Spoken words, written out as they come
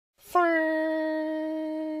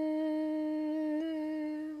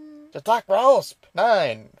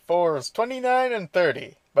JTAKRAOSPE9, 4s 29 and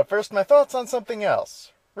 30. But first, my thoughts on something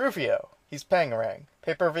else. Rufio, he's Pangarang.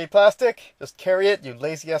 Paper v plastic? Just carry it, you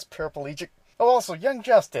lazy-ass paraplegic. Oh, also, Young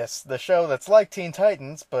Justice, the show that's like Teen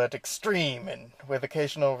Titans, but extreme and with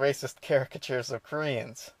occasional racist caricatures of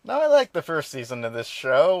Koreans. Now, I like the first season of this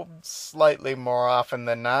show, slightly more often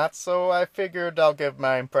than not, so I figured I'll give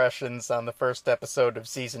my impressions on the first episode of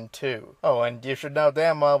Season 2. Oh, and you should know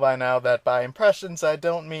damn well by now that by impressions I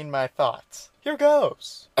don't mean my thoughts. Here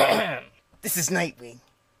goes. This is Nightwing.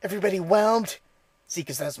 Everybody whelmed? See,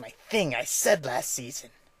 'cause that was my thing I said last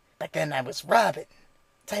season. Back then I was Robin.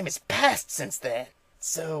 Time has passed since then.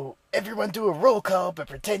 So, everyone do a roll call, but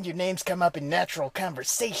pretend your names come up in natural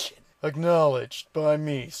conversation. Acknowledged by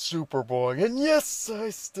me, Superboy, and yes,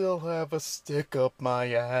 I still have a stick up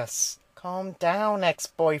my ass. Calm down,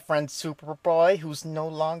 ex-boyfriend Superboy, who's no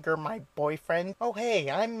longer my boyfriend. Oh hey,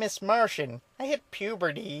 I'm Miss Martian. I hit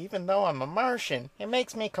puberty even though I'm a Martian. It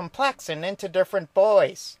makes me complex and into different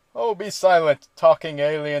boys. Oh, be silent, talking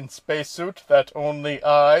alien spacesuit that only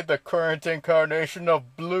I, the current incarnation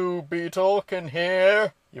of Blue Beetle, can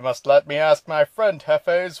hear. You must let me ask my friend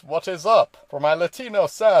Hefes what is up, for my Latino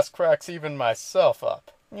sass cracks even myself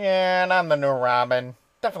up. Yeah, and I'm the new Robin.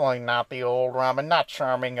 Definitely not the old Robin, not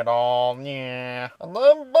charming at all, yeah. And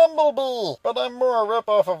I'm Bumblebee, but I'm more a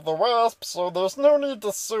ripoff of the Wasp, so there's no need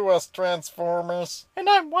to sue us, Transformers. And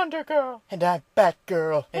I'm Wonder Girl. And I'm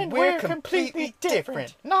Batgirl. And we're completely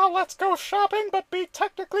different. Now let's go shopping, but be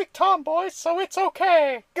technically tomboys, so it's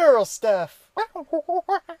okay. Girl stuff.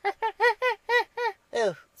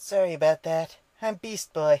 Oh, sorry about that. I'm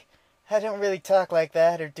Beast Boy. I don't really talk like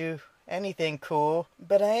that or do anything cool,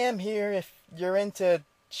 but I am here if you're into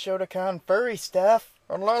Shotokan furry stuff.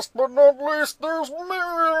 And last but not least, there's me!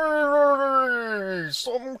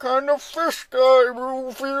 Some kind of fish guy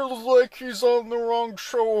who feels like he's on the wrong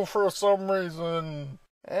show for some reason.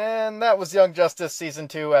 And that was Young Justice Season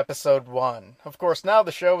 2, Episode 1. Of course, now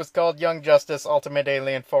the show is called Young Justice Ultimate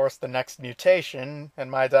Alien Force The Next Mutation, and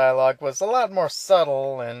my dialogue was a lot more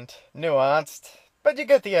subtle and nuanced, but you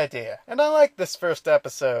get the idea. And I like this first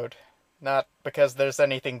episode. Not because there's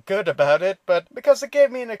anything good about it, but because it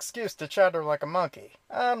gave me an excuse to chatter like a monkey.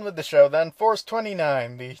 On with the show then, Force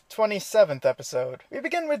 29, the 27th episode. We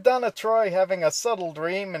begin with Donna Troy having a subtle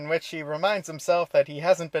dream in which he reminds himself that he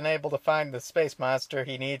hasn't been able to find the space monster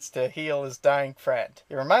he needs to heal his dying friend.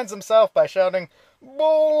 He reminds himself by shouting,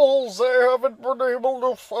 "Balls, I haven't been able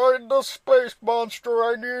to find the space monster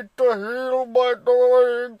I need to heal my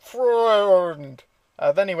dying friend."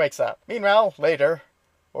 Then he wakes up. Meanwhile, later,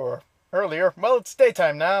 or earlier, well, it's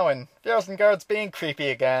daytime now, and Fjersengard's being creepy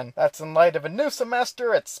again. That's in light of a new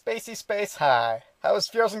semester at Spacey Space High. How is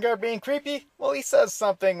Fjersengard being creepy? Well, he says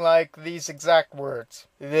something like these exact words.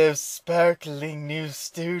 "Those sparkling new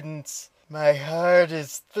students. My heart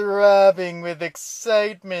is throbbing with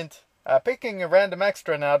excitement." Picking a random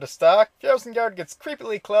extra now to stalk, Fjersengard gets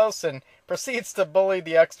creepily close and proceeds to bully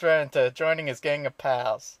the extra into joining his gang of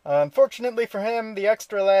pals. Unfortunately for him, the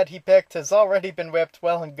extra lad he picked has already been whipped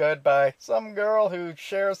well and good by some girl who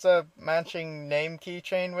shares a matching name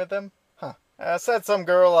keychain with him. Said some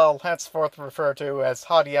girl I'll henceforth refer to as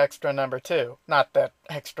Haughty Extra Number 2. Not that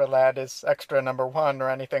Extra Lad is Extra Number 1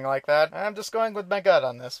 or anything like that. I'm just going with my gut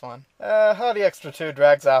on this one. Haughty Extra 2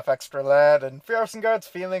 drags off Extra Lad, and Fjersengard's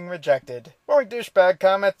feeling rejected. Boring douchebag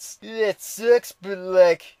comments, "It sucks, but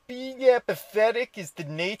like, being apathetic is the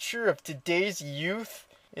nature of today's youth."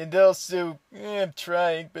 And also, "I'm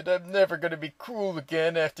trying, but I'm never gonna be cool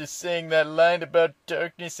again after saying that line about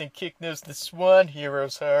darkness and Kicknose the Swan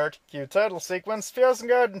Hero's heart." Cute title sequence,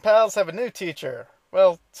 Fjersengard and pals have a new teacher.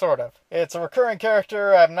 Well, sort of. It's a recurring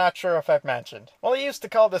character I'm not sure if I've mentioned. Well, he used to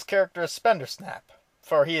call this character Spendersnap,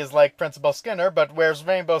 for he is like Principal Skinner, but wears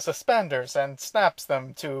rainbow suspenders and snaps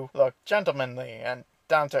them to look gentlemanly and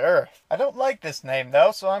down to earth. I don't like this name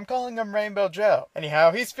though, so I'm calling him Rainbow Joe.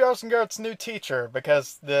 Anyhow, he's Fjersengard's new teacher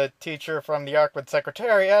because the teacher from the Arkwood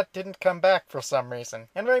Secretariat didn't come back for some reason.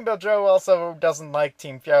 And Rainbow Joe also doesn't like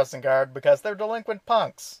Team Fjersengard because they're delinquent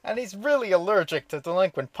punks. And he's really allergic to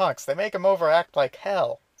delinquent punks. They make him overact like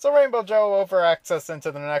hell. So Rainbow Joe overacts us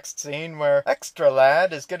into the next scene where Extra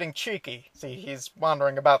Lad is getting cheeky. See, he's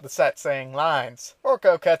wandering about the set saying lines.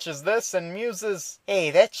 Orko catches this and muses, "Hey,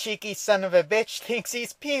 that cheeky son of a bitch thinks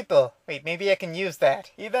he's people. Wait, maybe I can use that."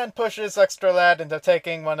 He then pushes Extra Lad into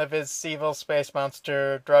taking one of his evil space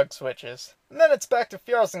monster drug switches. And then it's back to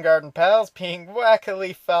Fjorsengard and pals being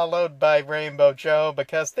wackily followed by Rainbow Joe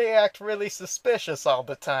because they act really suspicious all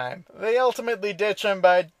the time. They ultimately ditch him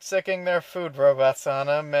by sicking their food robots on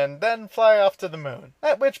him and then fly off to the moon.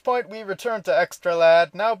 At which point we return to Extra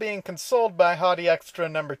Lad, now being consoled by Haughty Extra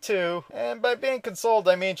number 2, and by being consoled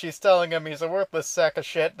I mean she's telling him he's a worthless sack of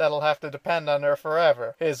shit that'll have to depend on her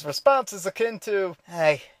forever. His response is akin to,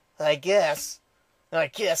 I guess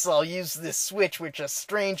I'll use this switch which a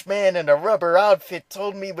strange man in a rubber outfit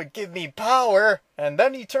told me would give me power. And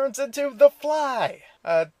then he turns into the Fly.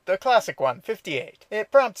 The classic one, 58. It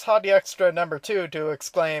prompts Haughty Extra number 2 to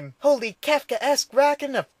exclaim, Holy Kafkaesque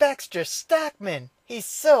rockin' of Baxter Stockman! He's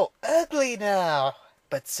so ugly now,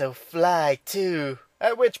 but so fly too.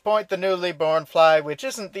 At which point the newly born Fly, which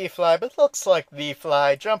isn't the Fly but looks like the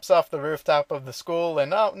Fly, jumps off the rooftop of the school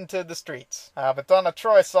and out into the streets. But Donna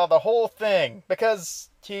Troy saw the whole thing, because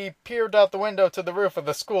he peered out the window to the roof of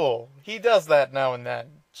the school. He does that now and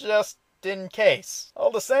then, just in case. All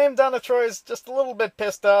the same, Donna Troy's just a little bit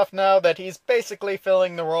pissed off now that he's basically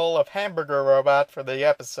filling the role of hamburger robot for the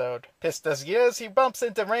episode. Pissed as he is, he bumps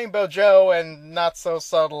into Rainbow Joe and not so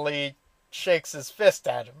subtly shakes his fist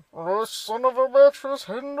at him. This son of a bitch is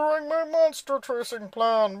hindering my monster tracing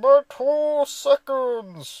plan by 2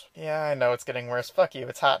 seconds. Yeah, I know it's getting worse. Fuck you,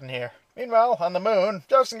 it's hot in here. Meanwhile, on the moon,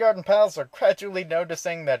 Fjorsengard and pals are gradually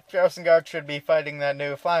noticing that Fjorsengard should be fighting that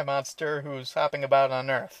new fly monster who's hopping about on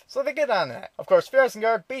Earth. So they get on that. Of course,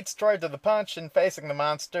 Fjorsengard beats Troy to the punch in facing the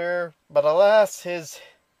monster, but alas, his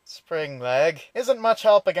spring leg isn't much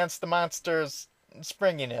help against the monster's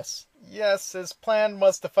springiness. Yes, his plan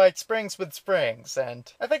was to fight springs with springs,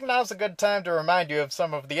 and I think now's a good time to remind you of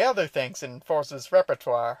some of the other things in Force's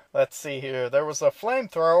repertoire. Let's see here, there was a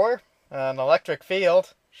flamethrower, an electric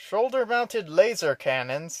field, shoulder-mounted laser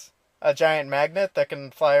cannons, a giant magnet that can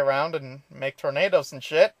fly around and make tornadoes and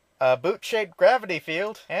shit, a boot-shaped gravity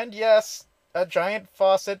field, and yes, a giant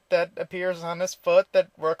faucet that appears on his foot that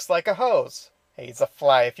works like a hose. He's a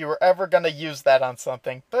Fly, if you were ever gonna use that on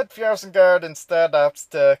something. But Fjorsengard instead opts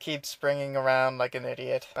to keep springing around like an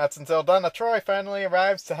idiot. That's until Donna Troy finally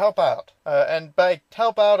arrives to help out. And by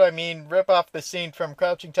help out, I mean rip off the scene from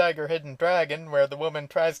Crouching Tiger, Hidden Dragon, where the woman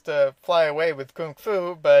tries to fly away with Kung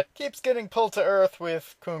Fu, but keeps getting pulled to Earth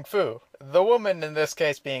with Kung Fu. The woman in this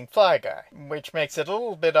case being Fly Guy, which makes it a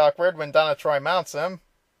little bit awkward when Donna Troy mounts him.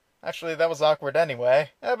 Actually, that was awkward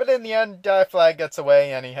anyway. But in the end, Fly gets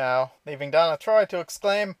away anyhow, leaving Donna Troy to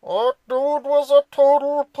exclaim, That dude was a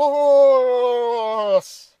total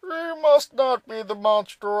puss. He must not be the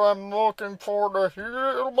monster I'm looking for to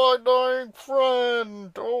heal my dying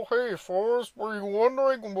friend. Oh, hey, Forrest, were you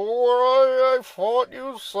wondering why I fought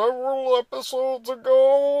you several episodes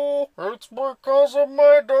ago? It's because of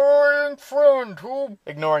my dying friend who...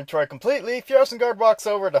 Ignoring Troy completely, Fjorsengard walks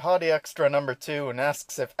over to Haughty Extra number 2 and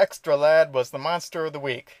asks if Extra Lad was the monster of the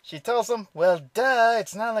week. She tells him, Well, duh,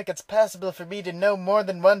 it's not like it's possible for me to know more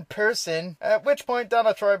than one person. At which point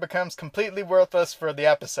Donna Troy becomes completely worthless for the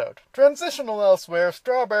episode. Transitional elsewhere,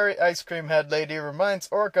 Strawberry Ice Cream Head Lady reminds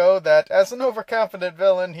Orko that as an overconfident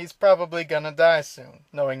villain, he's probably gonna die soon.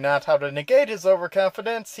 Knowing not how to negate his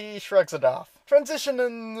overconfidence, he shrugs it off. Transition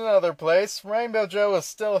in another place, Rainbow Joe is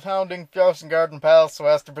still hounding Fjorsengard and pals so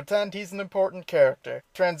as to pretend he's an important character.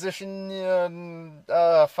 Transition,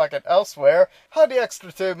 elsewhere, Haughty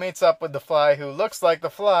Extra 2 meets up with the Fly who looks like the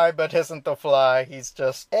Fly but isn't the Fly, he's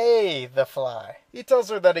just the Fly. He tells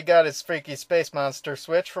her that he got his freaky space monster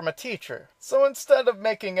switch from a teacher. So instead of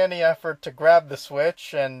making any effort to grab the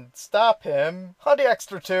switch and stop him, Haughty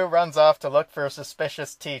Extra 2 runs off to look for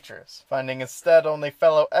suspicious teachers. Finding instead only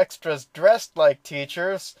fellow extras dressed like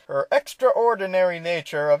teachers, her extraordinary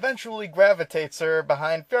nature eventually gravitates her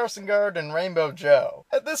behind Fjorsengard and Rainbow Joe.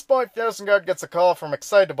 At this point, Fjorsengard gets a call from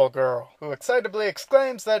Excitable Girl, who excitably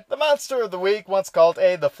exclaims that the monster of the week, once called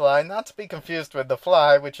the Fly, not to be confused with the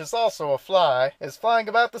Fly, which is also a fly, is flying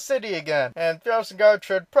about the city again, and Fjorsengard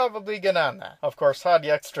should probably get on that. Of course, Haughty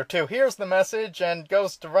Extra 2 hears the message and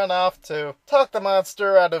goes to run off to talk the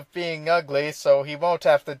monster out of being ugly so he won't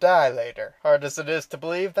have to die later. Hard as it is to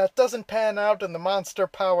believe, that doesn't pan out and the monster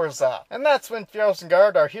powers up. And that's when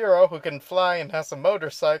Fjorsengard, our hero who can fly and has a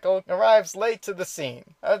motorcycle, arrives late to the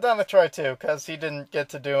scene. Donna Troy too, cause he didn't get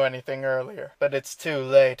to do anything earlier. But it's too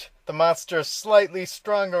late. The monster's slightly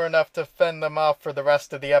stronger enough to fend them off for the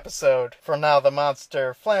rest of the episode. For now the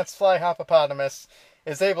monster, Flance Fly Hoppopotamus,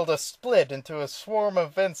 is able to split into a swarm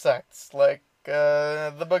of insects like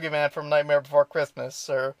the Boogeyman from Nightmare Before Christmas,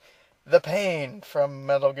 or the Pain from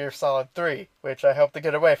Metal Gear Solid 3, which I hope to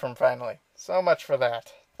get away from finally. So much for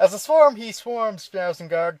that. As a swarm, he swarms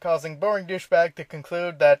Fjärsengard, causing boring douchebag to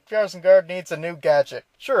conclude that Fjärsengard needs a new gadget.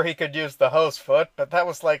 Sure, he could use the hose foot, but that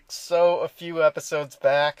was like so a few episodes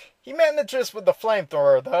back. He manages with the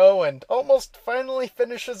flamethrower though, and almost finally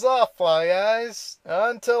finishes off Fly Eyes,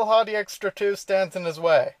 until Hottie Extra 2 stands in his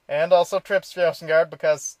way, and also trips Fjärsengard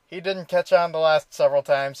because he didn't catch on the last several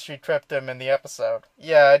times she tripped him in the episode.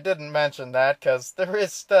 Yeah, I didn't mention that, cause there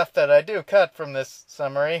is stuff that I do cut from this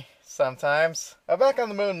summary. Sometimes. Back on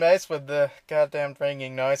the moon base with the goddamn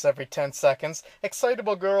ringing noise every 10 seconds,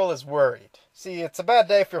 Excitable Girl is worried. See, it's a bad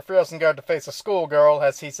day for Fjärsengard to face a schoolgirl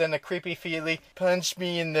as he's in a creepy feely, punch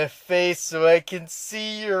me in the face so I can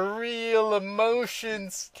see your real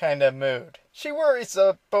emotions kind of mood. She worries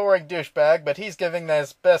a boring douchebag, but he's giving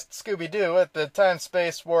his best Scooby-Doo at the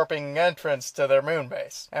time-space warping entrance to their moon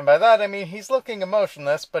base. And by that I mean he's looking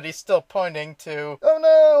emotionless, but he's still pointing to, oh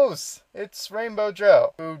noes! It's Rainbow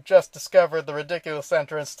Joe, who just discovered the ridiculous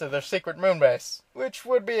entrance to their secret moon base. Which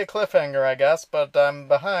would be a cliffhanger, I guess, but I'm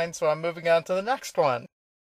behind, so I'm moving on to the next one.